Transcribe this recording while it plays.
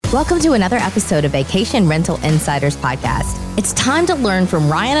Welcome to another episode of Vacation Rental Insiders Podcast. It's time to learn from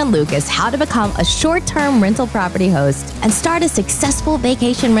Ryan and Lucas how to become a short-term rental property host and start a successful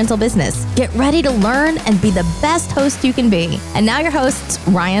vacation rental business. Get ready to learn and be the best host you can be. And now your hosts,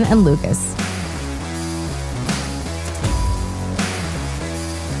 Ryan and Lucas.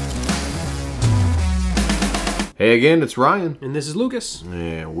 Hey again, it's Ryan. And this is Lucas.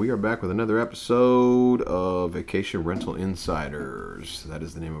 And we are back with another episode of Vacation Rental Insiders. That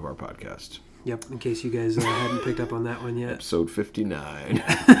is the name of our podcast. Yep, in case you guys hadn't picked up on that one yet. Episode 59.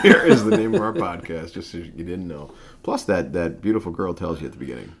 Here is the name of our podcast, just so you didn't know. Plus that beautiful girl tells you at the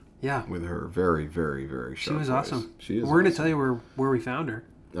beginning. Yeah. With her very, very, very sharp She was voice. Awesome. She is We're going to tell you where we found her.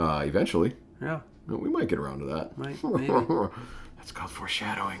 Eventually. Yeah. We might get around to that. Maybe. That's called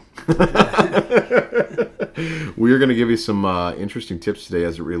foreshadowing. We are going to give you some interesting tips today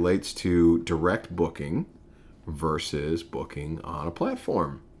as it relates to direct booking versus booking on a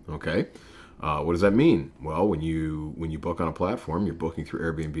platform. Okay, what does that mean? Well, when you book on a platform, you're booking through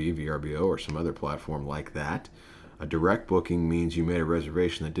Airbnb, VRBO, or some other platform like that. A direct booking means you made a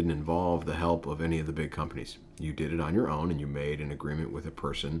reservation that didn't involve the help of any of the big companies. You did it on your own, and you made an agreement with a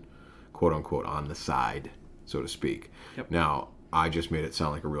person, quote unquote, on the side, so to speak. Yep. Now, I just made it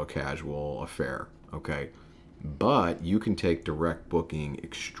sound like a real casual affair, okay? But you can take direct booking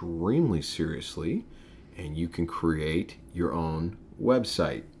extremely seriously, and you can create your own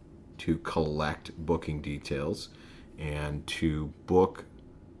website to collect booking details and to book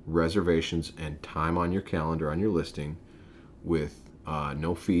reservations and time on your calendar on your listing with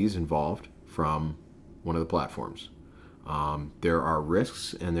no fees involved from one of the platforms. There are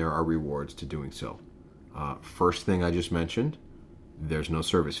risks and there are rewards to doing so. First thing I just mentioned, there's no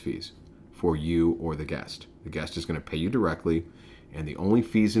service fees for you or the guest. The guest is going to pay you directly, and the only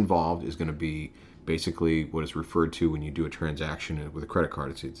fees involved is going to be basically what is referred to when you do a transaction with a credit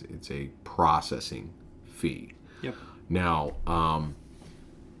card. It's a processing fee. Yep. Now,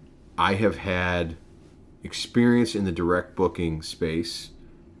 I have had experience in the direct booking space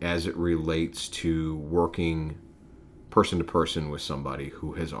as it relates to working person to person with somebody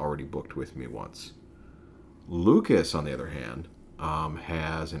who has already booked with me once. Lucas, on the other hand,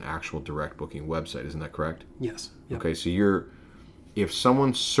 has an actual direct booking website. Isn't that correct? Yes. Yep. Okay, so if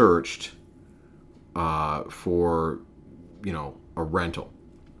someone searched for, a rental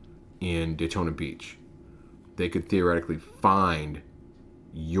in Daytona Beach, they could theoretically find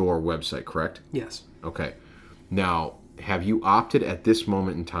your website, correct? Yes. Okay. Now, have you opted at this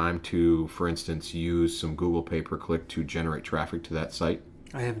moment in time to, for instance, use some Google pay-per-click to generate traffic to that site?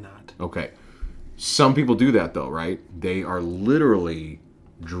 I have not. Okay. Some people do that, though, right? They are literally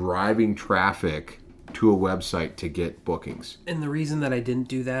driving traffic to a website to get bookings. And the reason that I didn't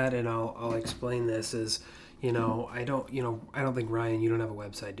do that, and I'll explain this, is, I don't think, Ryan, you don't have a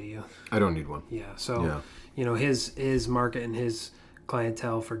website, do you? I don't need one. Yeah. So, his market and his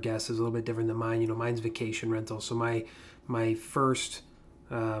clientele for guests is a little bit different than mine. Mine's vacation rental. So my first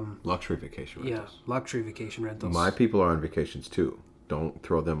luxury vacation rentals. Yeah, luxury vacation rentals. My people are on vacations too. Don't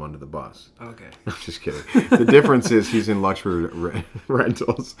throw them under the bus. Okay. I'm just kidding. The difference is he's in luxury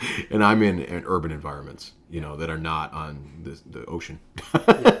rentals, and I'm in urban environments, that are not on the ocean.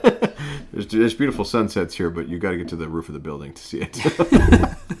 Yeah. There's beautiful sunsets here, but you got to get to the roof of the building to see it.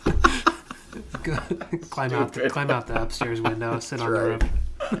 climb out the upstairs window, sit on the roof.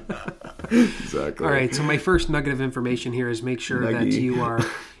 Exactly. All right, so my first nugget of information here is make sure that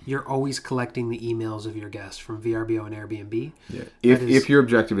you're always collecting the emails of your guests from VRBO and Airbnb. Yeah. If your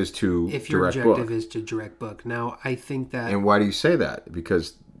objective is to direct book. Now, I think that... And why do you say that?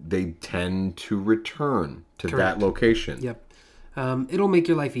 Because they tend to return to that location. Yep. It'll make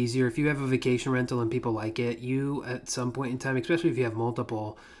your life easier. If you have a vacation rental and people like it, you, at some point in time, especially if you have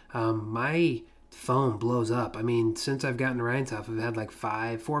multiple, my phone blows up. I mean, since I've gotten to Ryan's house, I've had like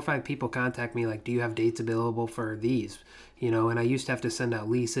 4 or 5 people contact me like, do you have dates available for these? And I used to have to send out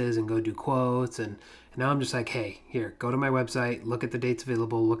leases and go do quotes, and now I'm just like, hey, here, go to my website, look at the dates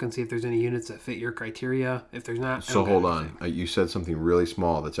available, look and see if there's any units that fit your criteria. If there's not, so hold on. You said something really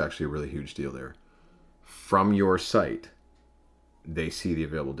small that's actually a really huge deal there. From your site, they see the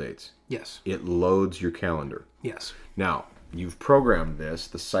available dates. Yes. It loads your calendar. Yes. Now, you've programmed this.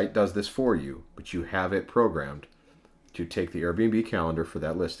 The site does this for you, but you have it programmed to take the Airbnb calendar for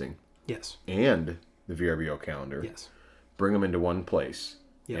that listing. Yes. And the VRBO calendar. Yes. Bring them into one place.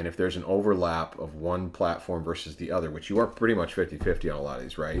 Yep. And if there's an overlap of one platform versus the other, which you are pretty much 50-50 on a lot of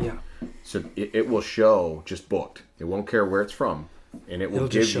these, right? Yeah. So it will show just booked. It won't care where it's from. And it will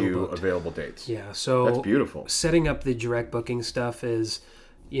give you booked. available dates. Yeah, so that's beautiful. Setting up the direct booking stuff is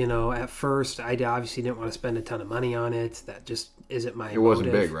At first, I obviously didn't want to spend a ton of money on it. That just isn't my It wasn't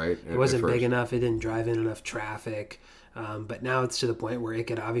motive. big, right? It wasn't big enough. It didn't drive in enough traffic. But now it's to the point where it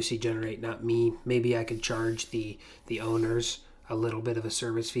could obviously generate, not me, maybe I could charge the owners a little bit of a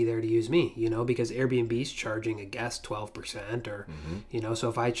service fee there to use me, because Airbnb's charging a guest 12% or, so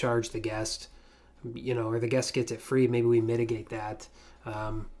if I charge the guest, or the guest gets it free, maybe we mitigate that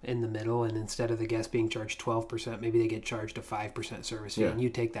in the middle, and instead of the guest being charged 12%, maybe they get charged a 5% service fee, and you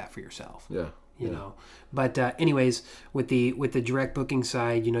take that for yourself. But anyways, with the direct booking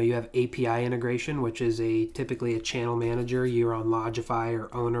side, you have API integration, which is typically a channel manager. You're on Lodgify or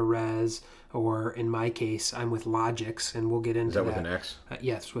OwnerRez, or in my case, I'm with Logix, and we'll get into that. Is that with an X?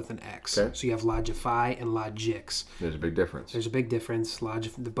 Yes, with an X. Okay. So you have Lodgify and Logix. There's a big difference.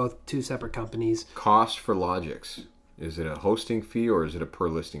 They're both two separate companies. Cost for Logix. Is it a hosting fee or is it a per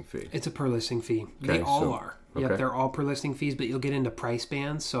listing fee? It's a per listing fee. Okay, They all are. Okay. Yep, they're all per listing fees, but you'll get into price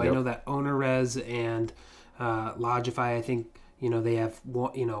bands. So I know that OwnerRez and Lodgify, I think, they have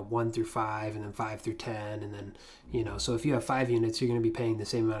 1 through 5 and then 5 through 10. And then, so if you have 5 units, you're going to be paying the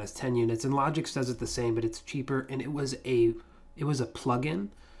same amount as 10 units. And Logix does it the same, but it's cheaper. And it was a plugin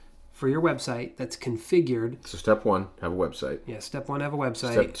for your website that's configured. So step 1, have a website. Yeah, step 1, have a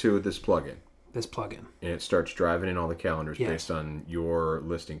website. Step 2, this plugin. And it starts driving in all the calendars based on your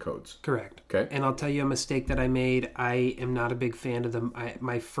listing codes. Correct. Okay. And I'll tell you a mistake that I made. I am not a big fan of them.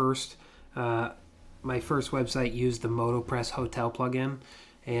 My first website used the MotoPress Hotel plugin,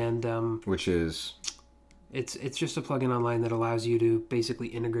 and which is it's just a plugin online that allows you to basically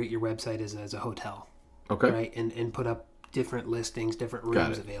integrate your website as a hotel. Okay. Right, and put up different listings, different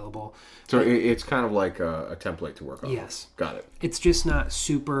rooms available. So it's kind of like a template to work on. Yes. Got it. It's just not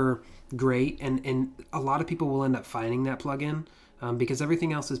super great, and a lot of people will end up finding that plugin because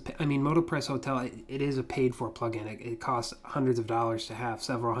everything else is. MotoPress Hotel, it is a paid for plugin. It costs hundreds of dollars to have,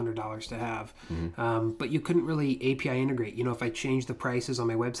 several $100s to have, but you couldn't really API integrate. If I changed the prices on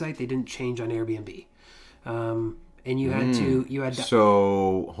my website, they didn't change on Airbnb, and you had to.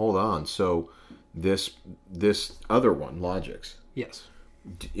 So hold on. So this other one, Logix. Yes.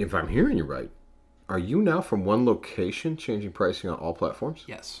 If I'm hearing you right, are you now from one location changing pricing on all platforms?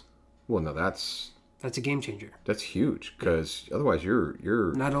 Yes. Well, no, that's a game changer. That's huge, because otherwise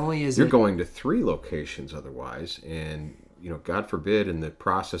you're not only is you're going to 3 locations otherwise, and God forbid in the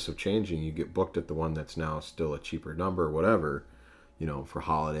process of changing you get booked at the one that's now still a cheaper number or whatever, for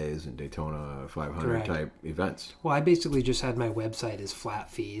holidays and Daytona 500 Correct. type events. Well, I basically just had my website as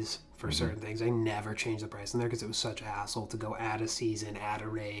flat fees for certain things. I never changed the price in there because it was such a hassle to go add a season, add a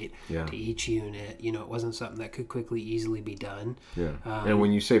rate to each unit. It wasn't something that could easily be done. Yeah. And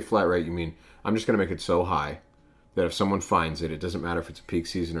when you say flat rate, you mean I'm just going to make it so high that if someone finds it, it doesn't matter if it's a peak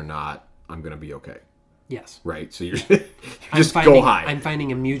season or not, I'm going to be okay. Yes. Right. So you just go high. I'm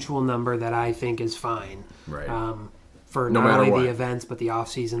finding a mutual number that I think is fine. Right. For no not only what. the events but the off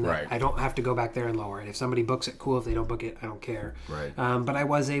season. Right. I don't have to go back there and lower it. If somebody books it, cool. If they don't book it, I don't care. Right. But I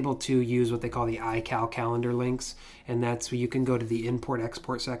was able to use what they call the iCal calendar links, and that's where you can go to the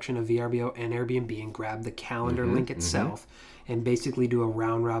import-export section of VRBO and Airbnb and grab the calendar link itself and basically do a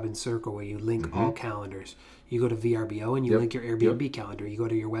round-robin circle where you link all calendars. You go to VRBO and you link your Airbnb calendar. You go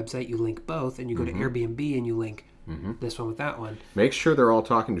to your website, you link both, and you go to Airbnb and you link this one with that one. Make sure they're all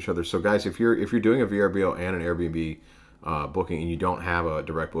talking to each other. So guys, if you're doing a VRBO and an Airbnb booking and you don't have a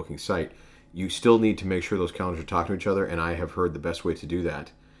direct booking site, you still need to make sure those calendars are talking to each other. And I have heard the best way to do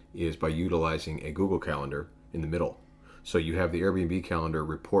that is by utilizing a Google Calendar in the middle. So you have the Airbnb calendar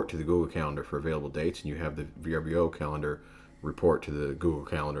report to the Google Calendar for available dates, and you have the VRBO calendar report to the Google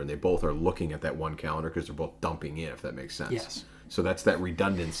Calendar, and they both are looking at that one calendar because they're both dumping in, if that makes sense. Yes. So that's that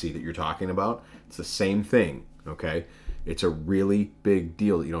redundancy that you're talking about. It's the same thing, okay? It's a really big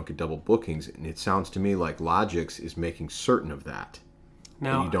deal that you don't get double bookings, and it sounds to me like Logix is making certain of that.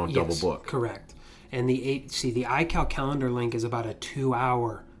 Now, that you don't double book. Correct. And the iCal calendar link is about a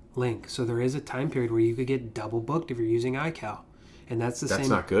 2-hour link, so there is a time period where you could get double booked if you're using iCal, and that's That's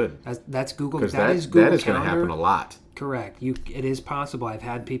not good. That's Google. Because that is Google that is going to Calendar. happen a lot. Correct. It is possible. I've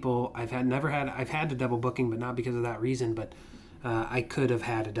had a double booking, but not because of that reason. But I could have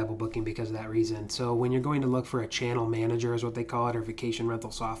had a double booking because of that reason. So when you're going to look for a channel manager, is what they call it, or vacation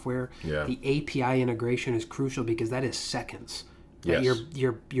rental software, the API integration is crucial because that is seconds. Yes.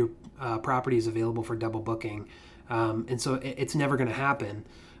 Your property is available for double booking, and so it's never going to happen.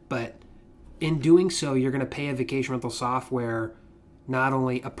 But in doing so, you're going to pay a vacation rental software not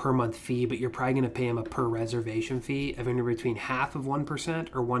only a per month fee, but you're probably going to pay them a per reservation fee of anywhere between half of 1%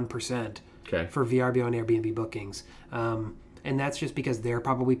 or 1% for VRBO and Airbnb bookings. And that's just because they're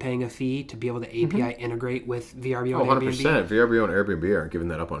probably paying a fee to be able to API integrate with VRBO and 100%. Airbnb. VRBO and Airbnb aren't giving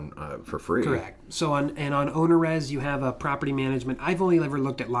that up on for free. Correct. So on OwnerRez, you have a property management. I've only ever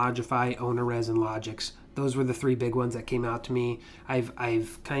looked at Logify, OwnerRez, and Logix. Those were the 3 big ones that came out to me.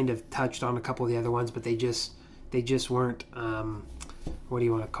 I've kind of touched on a couple of the other ones, but they just weren't. What do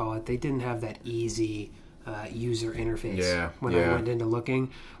you want to call it? They didn't have that easy user interface when I went into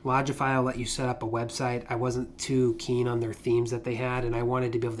looking. Logify will let you set up a website. I wasn't too keen on their themes that they had, and I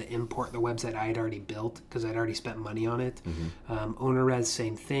wanted to be able to import the website I had already built because I'd already spent money on it. OwnerRez,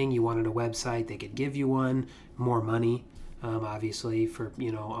 same thing. You wanted a website, they could give you one, more money. Obviously for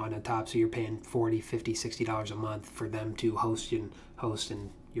on a top, so you're paying $40, $50, $60 a month for them to host in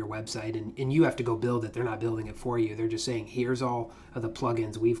your website, and you have to go build it. They're not building it for you. They're just saying, here's all of the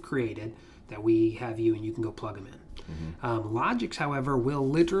plugins we've created that we have you, and you can go plug them in. Logix, however, will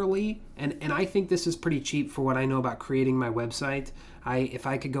literally, and I think this is pretty cheap for what I know about creating my website. If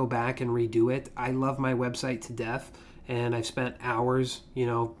I could go back and redo it, I love my website to death, and I've spent hours,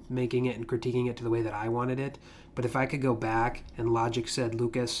 making it and critiquing it to the way that I wanted it. But if I could go back and Logix said,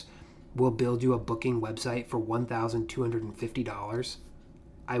 Lucas, we'll build you a booking website for $1,250,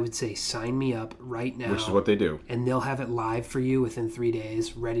 I would say sign me up right now. Which is what they do. And they'll have it live for you within 3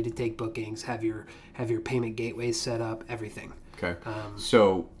 days, ready to take bookings, have your payment gateways set up, everything. Okay.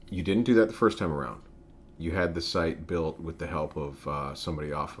 So you didn't do that the first time around. You had the site built with the help of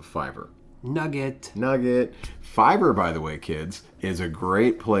somebody off of Fiverr. Nugget. Fiverr, by the way, kids, is a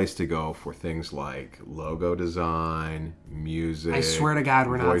great place to go for things like logo design, music. I swear to God,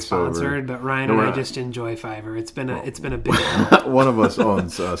 we're not sponsored, but Ryan and I just enjoy Fiverr. It's been a big one of us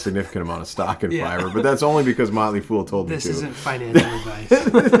owns a significant amount of stock in Fiverr, but that's only because Motley Fool told me to. This isn't financial advice.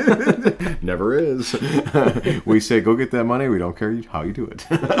 Never is. We say go get that money. We don't care how you do it.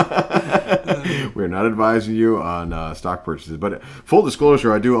 We're not advising you on stock purchases, but full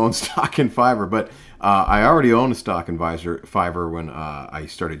disclosure, I do own stock in Fiverr, but I already owned a stock in Fiverr when I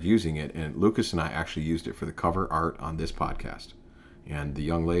started using it, and Lucas and I actually used it for the cover art on this podcast. And the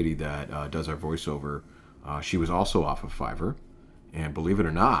young lady that does our voiceover, she was also off of Fiverr, and believe it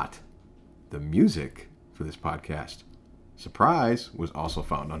or not, the music for this podcast, surprise, was also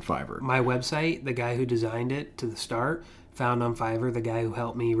found on Fiverr. My website, the guy who designed it to the start, found on Fiverr. The guy who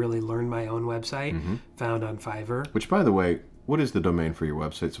helped me really learn my own website, found on Fiverr. Which, by the way, what is the domain for your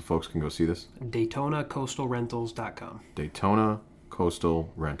website so folks can go see this? DaytonaCoastalRentals.com.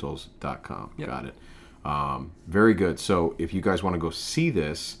 DaytonaCoastalRentals.com. Yep. Got it. Very good. So if you guys want to go see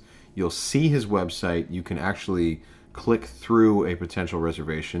this, you'll see his website. You can actually click through a potential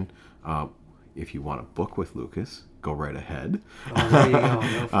reservation. If you want to book with Lucas, go right ahead. Oh, there you go.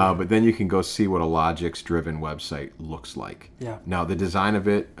 But then you can go see what a Logix-driven website looks like. Yeah. Now, the design of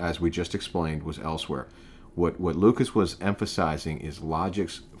it, as we just explained, was elsewhere. What Lucas was emphasizing is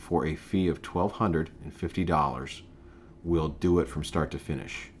Logix, for a fee of $1,250, will do it from start to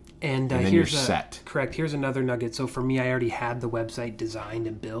finish. And then you're set. Correct. Here's another nugget. So for me, I already had the website designed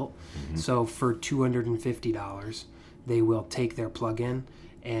and built. So for $250, they will take their plugin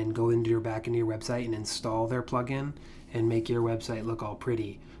and go into your website and install their plugin and make your website look all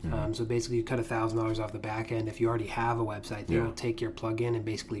pretty. So basically, you cut $1,000 off the back end. If you already have a website, they will take your plugin and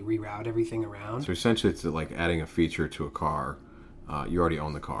basically reroute everything around. So essentially, it's like adding a feature to a car. You already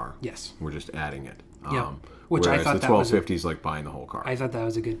own the car. Yes. We're just adding it. Which I thought the $1,250 is like buying the whole car. I thought that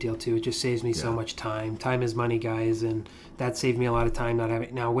was a good deal too. It just saves me so much time. Time is money, guys, and that saved me a lot of time not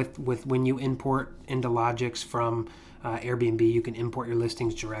having. Now with when you import into Logix from Airbnb, you can import your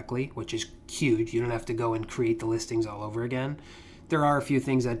listings directly, which is huge. You don't have to go and create the listings all over again. There are a few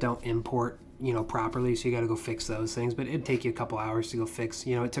things that don't import, properly, so you got to go fix those things. But it'd take you a couple hours to go fix.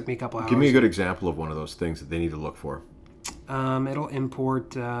 It took me a couple hours. Give me a good example of one of those things that they need to look for. It'll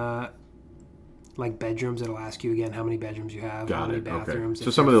import like bedrooms. It'll ask you again how many bedrooms you have, how many bathrooms. Okay.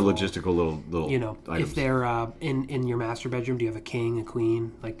 So some of the logistical little items. If they're in your master bedroom, do you have a king, a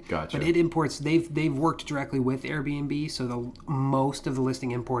queen? Gotcha. But it imports. They've worked directly with Airbnb, so most of the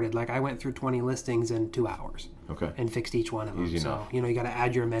listing imported. Like I went through 20 listings in 2 hours. Okay. And fixed each one of them. Easy so enough. you got to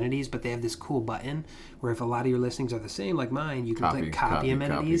add your amenities, but they have this cool button where if a lot of your listings are the same, like mine, you can click copy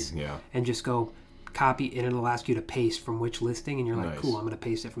amenities and just go copy, and it'll ask you to paste from which listing, and you're like, cool, I'm going to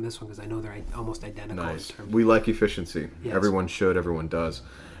paste it from this one because I know they're almost identical. Nice. We like efficiency. Yes. Everyone should. Everyone does.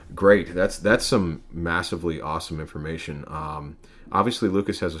 Great. That's some massively awesome information. Obviously,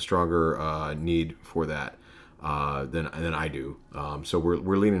 Lucas has a stronger need for that than I do. So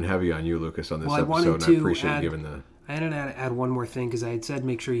we're leaning heavy on you, Lucas, on this episode, and I appreciate you giving the... I had to add one more thing because I had said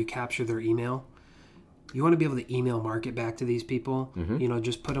make sure you capture their email. you want to be able to email market back to these people.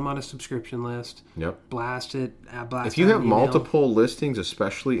 Just put them on a subscription list. Yep. Blast it. If you have multiple listings,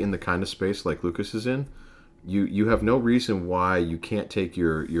 especially in the kind of space like Lucas is in, you have no reason why you can't take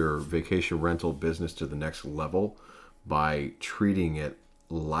your vacation rental business to the next level by treating it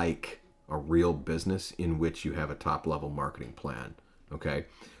like a real business in which you have a top level marketing plan. Okay,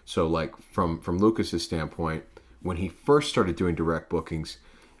 so like from Lucas's standpoint, when he first started doing direct bookings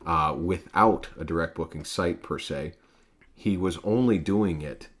without a direct booking site per se, he was only doing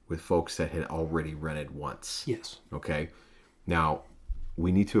it with folks that had already rented once. Yes. Okay, now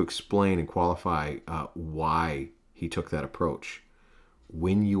we need to explain and qualify why he took that approach.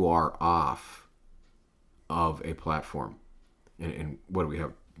 When you are off of a platform, and what do we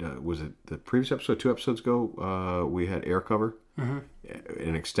have? Was it the previous episode, 2 episodes ago, we had Air Cover,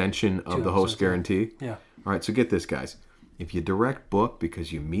 an extension of the host guarantee. Yeah. All right, so get this, guys. If you direct book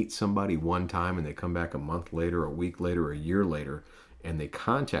because you meet somebody one time and they come back a month later, a week later, or a year later, and they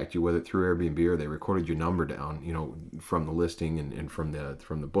contact you, whether through Airbnb or they recorded your number down, from the listing and from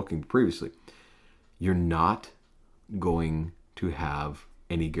the booking previously, you're not going to have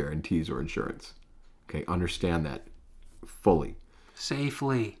any guarantees or insurance. Okay, understand that fully.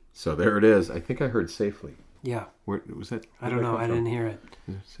 Safely. So there it is. I think I heard safely. Yeah. Where was that? I don't know. I didn't hear it.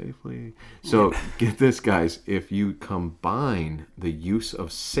 Safely. So get this, guys. If you combine the use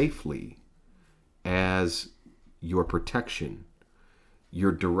of safely as your protection,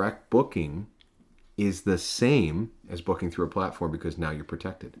 your direct booking is the same as booking through a platform because now you're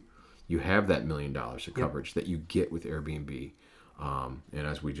protected. You have that $1 million of coverage that you get with Airbnb. And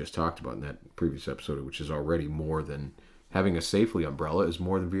as we just talked about in that previous episode, which is already more than having a Safely umbrella is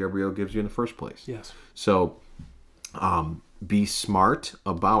more than VRBO gives you in the first place. Yes. So be smart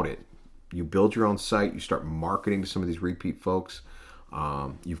about it. You build your own site. You start marketing to some of these repeat folks.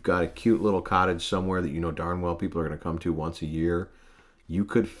 You've got a cute little cottage somewhere that you know darn well people are going to come to once a year. You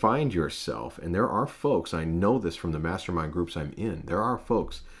could find yourself, and there are folks, I know this from the mastermind groups I'm in, there are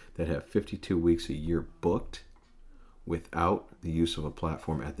folks that have 52 weeks a year booked without the use of a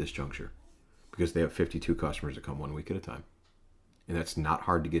platform at this juncture because they have 52 customers that come 1 week at a time. And that's not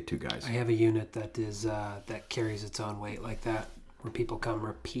hard to get to, guys. I have a unit that is that carries its own weight like that, where people come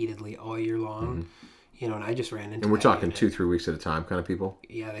repeatedly all year long. And I just ran into. And we're talking unit. 2-3 weeks at a time, kind of people.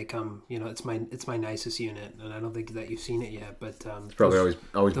 Yeah, they come. It's my nicest unit, and I don't think that you've seen it yet. But it's probably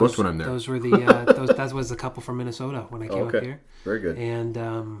always booked when I'm there. Those were the that was a couple from Minnesota when I came up here. Very good.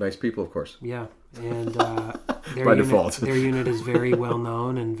 And nice people, of course. Yeah, and by default, their unit is very well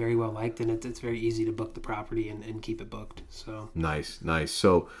known and very well liked, and it's very easy to book the property and keep it booked. So nice.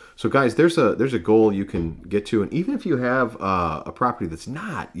 So guys, there's a goal you can get to, and even if you have a property that's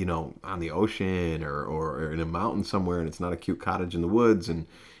not on the ocean or in a mountain somewhere, and it's not a cute cottage in the woods, and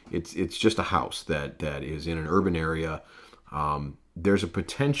it's just a house that is in an urban area, there's a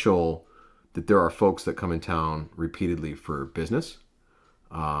potential that there are folks that come in town repeatedly for business.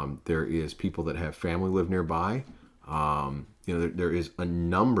 There is people that have family live nearby. There is a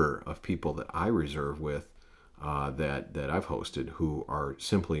number of people that I reserve with that I've hosted who are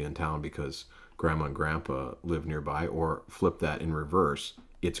simply in town because grandma and grandpa live nearby, or flip that in reverse.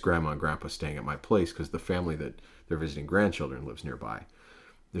 It's grandma and grandpa staying at my place because the family that they're visiting grandchildren lives nearby.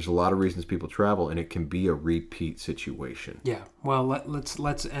 There's a lot of reasons people travel, and it can be a repeat situation. Yeah. Well,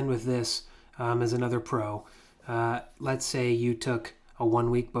 let's end with this as another pro. Let's say you took a 1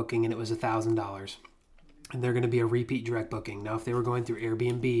 week booking and it was $1,000, and they're going to be a repeat direct booking. Now, if they were going through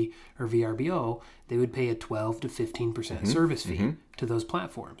Airbnb or VRBO, they would pay a 12 to 15% service fee to those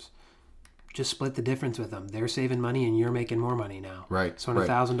platforms. Just split the difference with them. They're saving money and you're making more money now. Right. So on a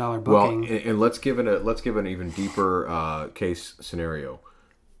 $1,000 booking. Well, and let's give an even deeper case scenario.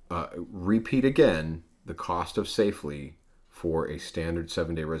 Repeat again the cost of Safely for a standard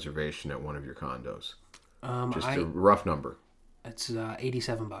 7-day reservation at one of your condos. Just a rough number. It's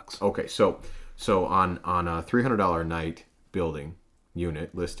 $87. Okay, so on a $300 a night building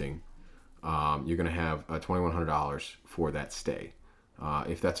unit listing, you're going to have $2,100 for that stay.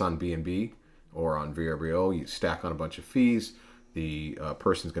 If that's on B&B or on VRBO, you stack on a bunch of fees. The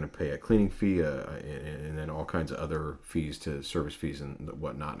person's going to pay a cleaning fee and then all kinds of other fees, to service fees and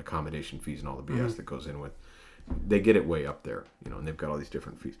whatnot, and accommodation fees and all the BS that goes in with. They get it way up there, and they've got all these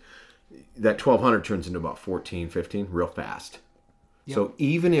different fees. That $1,200 turns into about $1,400, $1,500 real fast. Yep. So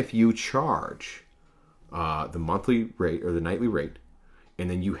even if you charge the monthly rate or the nightly rate, and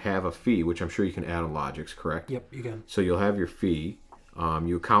then you have a fee, which I'm sure you can add on Logix, correct? Yep, you can. So you'll have your fee.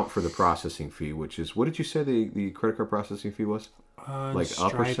 You account for the processing fee, which is, what did you say the credit card processing fee was? Like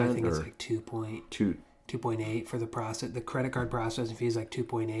Stripe, a percent? I think it's like 2.2 2.8 for the process. The credit card processing fee is like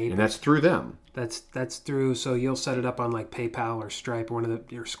 2.8. And that's through them. That's through. So you'll set it up on like PayPal or Stripe or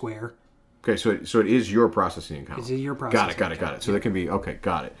or Square. Okay, so it is your processing account. Is it your processing Got it. So that can be, okay,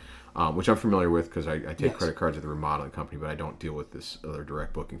 got it. Which I'm familiar with because I take Yes. credit cards at the remodeling company, but I don't deal with this other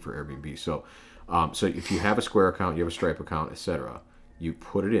direct booking for Airbnb. So if you have a Square account, you have a Stripe account, etc., you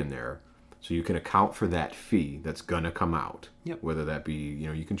put it in there so you can account for that fee that's going to come out. Yep. Whether that be,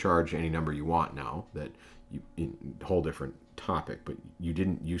 you can charge any number you want now, that whole different topic, but you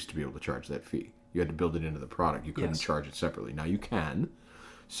didn't used to be able to charge that fee. You had to build it into the product. You couldn't Yes. charge it separately. Now you can.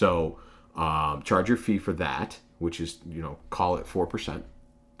 So charge your fee for that, which is, call it 4%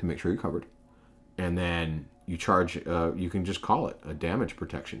 to make sure you're covered. And then you charge, you can just call it a damage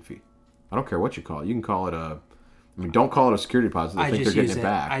protection fee. I don't care what you call it. You can call it don't call it a security deposit. They think they're getting it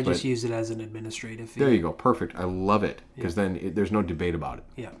back. I just use it as an administrative fee. There you go. Perfect. I love it. Because then there's no debate about it.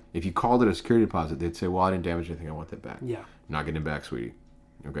 Yeah. If you called it a security deposit, they'd say, well, I didn't damage anything. I want that back. Yeah. Not getting it back, sweetie.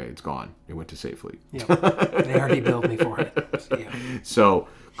 Okay, it's gone. It went to Safely. Yeah. They already billed me for it. So, yeah. So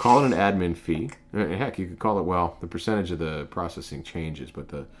call it an admin fee. Heck, you could call it, well, the percentage of the processing changes, but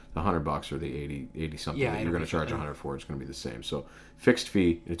the $100 or the 80 something that you're going to charge $100 for, it's going to be the same. So fixed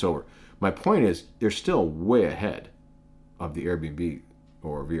fee, it's over. My point is, they're still way ahead of the Airbnb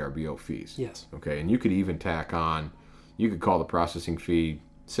or VRBO fees. Yes. Okay, and you could even tack on, you could call the processing fee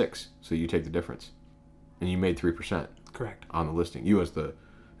 6, so you take the difference, and you made 3%. Correct. On the listing, you as the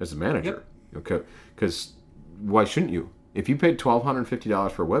manager. Yep. Okay, because why shouldn't you? If you paid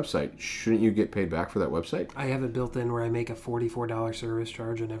 $1,250 for a website, shouldn't you get paid back for that website? I have it built in where I make a $44 service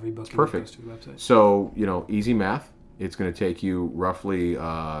charge on every booking that goes to the website. So, easy math. It's going to take you roughly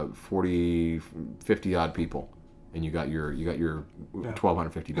 50 odd people, and you got your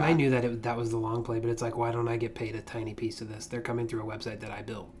 $1,250. I knew that was the long play, but it's like, why don't I get paid a tiny piece of this? They're coming through a website that I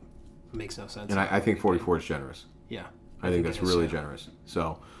built. It makes no sense. And I think 44 is generous. Yeah. I think that's really generous.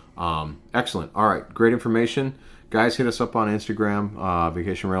 So, excellent. All right, great information. Guys, hit us up on Instagram,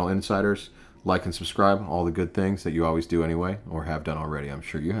 Vacation Rental Insiders. Like and subscribe, all the good things that you always do anyway, or have done already. I'm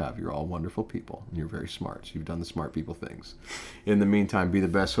sure you have. You're all wonderful people, and you're very smart. So you've done the smart people things. In the meantime, be the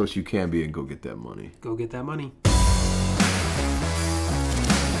best host you can be and go get that money. Go get that money.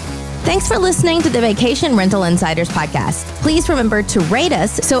 Thanks for listening to the Vacation Rental Insiders podcast. Please remember to rate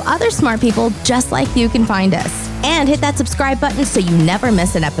us so other smart people just like you can find us. And hit that subscribe button so you never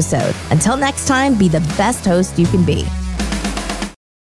miss an episode. Until next time, be the best host you can be.